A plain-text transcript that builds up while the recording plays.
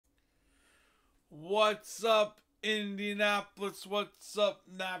What's up, Indianapolis? What's up,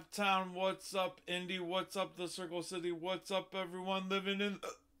 Naptown? What's up, Indy? What's up, the Circle City? What's up, everyone living in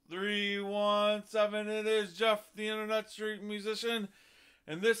 317? It is Jeff, the Internet Street Musician,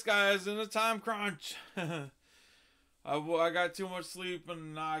 and this guy is in a time crunch. I got too much sleep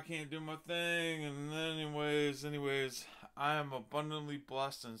and now I can't do my thing. And anyways, I am abundantly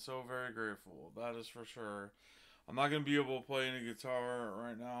blessed and so very grateful. That is for sure. I'm not gonna be able to play any guitar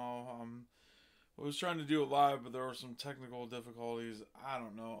right now. I was trying to do it live, but there were some technical difficulties. I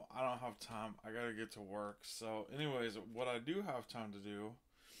don't know. I don't have time. I gotta get to work. So, anyways, what I do have time to do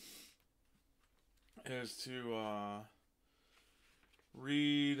is to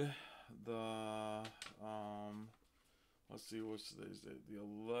read the let's see, what's today's date? The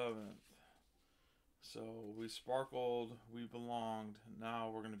 11th. So we sparkled, we belonged. Now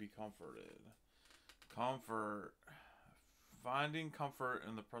we're gonna be comforted. Comfort. Finding comfort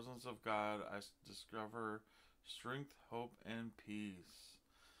in the presence of God, I discover strength, hope, and peace.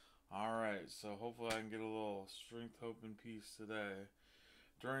 Alright, so hopefully I can get a little strength, hope, and peace today.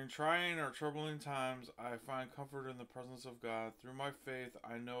 During trying or troubling times, I find comfort in the presence of God. Through my faith,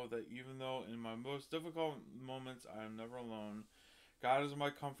 I know that even though in my most difficult moments I am never alone, God is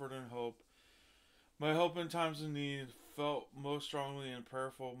my comfort and hope. My hope in times of need felt most strongly in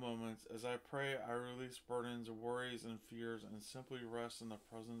prayerful moments. As I pray, I release burdens, worries, and fears and simply rest in the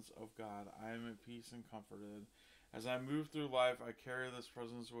presence of God. I am at peace and comforted. As I move through life, I carry this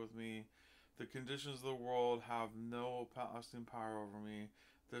presence with me. The conditions of the world have no lasting power over me.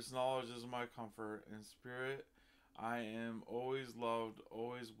 This knowledge is my comfort. In spirit, I am always loved,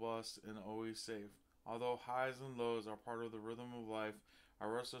 always blessed, and always safe. Although highs and lows are part of the rhythm of life, I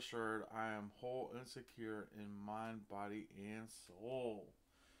rest assured I am whole and secure in mind, body, and soul.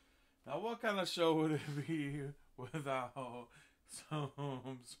 Now, what kind of show would it be without some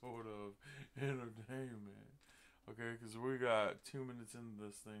sort of entertainment? Okay, because we got 2 minutes into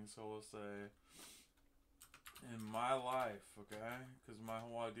this thing, so let's say in my life, okay? Because my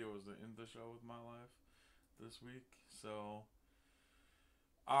whole idea was to end the show with my life this week. So,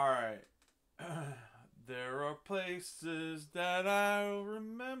 alright. There are places that I'll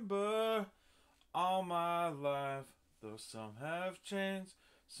remember all my life, though some have changed,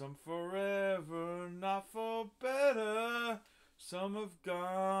 some forever, not for better. Some have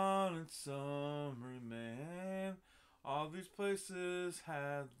gone and some remain. All these places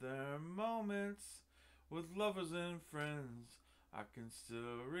had their moments with lovers and friends. I can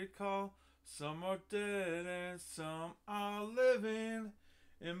still recall. Some are dead and some are living.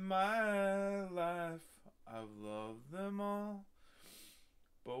 In my life, I've loved them all.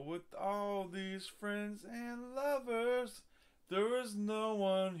 But with all these friends and lovers, there is no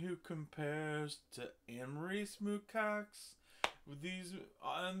one who compares to Anne-Marie Smoocox. These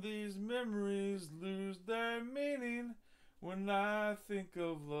memories lose their meaning when I think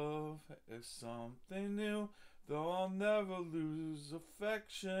of love as something new. Though I'll never lose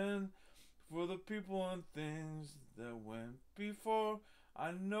affection for the people and things that went before.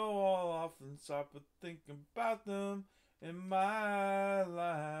 I know I'll often stop and think about them in my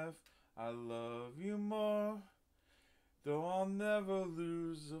life. I love you more. Though I'll never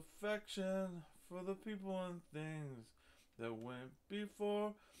lose affection for the people and things that went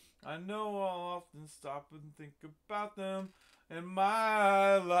before. I know I'll often stop and think about them in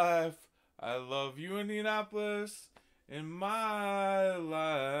my life. I love you, Indianapolis. In my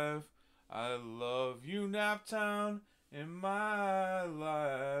life, I love you, Naptown. In my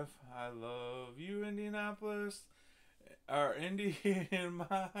life, I love you, Indianapolis. Or Indy, in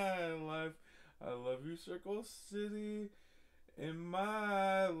my life, I love you, Circle City. In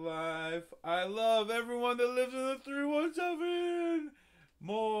my life, I love everyone that lives in the 317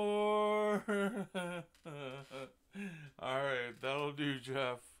 more. Alright, that'll do,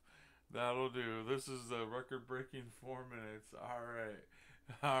 Jeff. That'll do. This is the record breaking 4 minutes.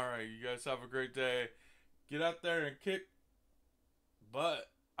 Alright, you guys have a great day. Get out there and kick butt.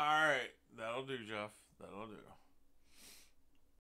 Alright, that'll do, Jeff. That'll do.